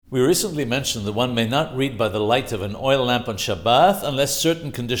We recently mentioned that one may not read by the light of an oil lamp on Shabbat unless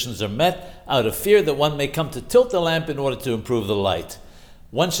certain conditions are met, out of fear that one may come to tilt the lamp in order to improve the light.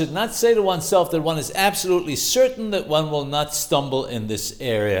 One should not say to oneself that one is absolutely certain that one will not stumble in this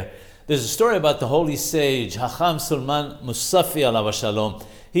area. There's a story about the holy sage, Hakham Silman Musaffi alav shalom.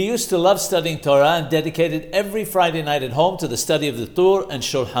 He used to love studying Torah and dedicated every Friday night at home to the study of the Torah and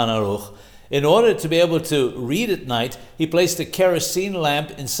Shulchan Aruch. In order to be able to read at night, he placed a kerosene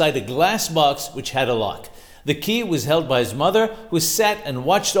lamp inside a glass box which had a lock. The key was held by his mother, who sat and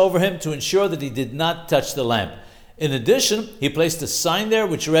watched over him to ensure that he did not touch the lamp. In addition, he placed a sign there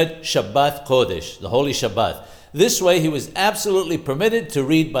which read Shabbat Kodesh, the Holy Shabbat. This way he was absolutely permitted to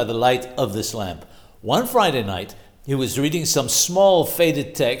read by the light of this lamp. One Friday night, he was reading some small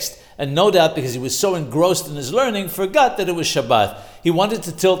faded text, and no doubt because he was so engrossed in his learning, forgot that it was Shabbat. He wanted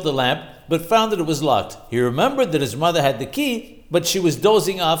to tilt the lamp, but found that it was locked. He remembered that his mother had the key, but she was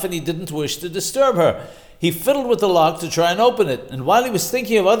dozing off and he didn't wish to disturb her. He fiddled with the lock to try and open it, and while he was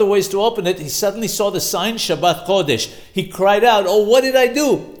thinking of other ways to open it, he suddenly saw the sign Shabbat Kodesh. He cried out, "Oh, what did I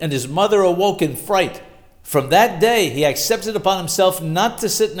do?" And his mother awoke in fright. From that day, he accepted upon himself not to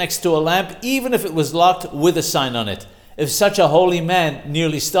sit next to a lamp, even if it was locked with a sign on it. If such a holy man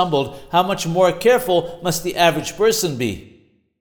nearly stumbled, how much more careful must the average person be?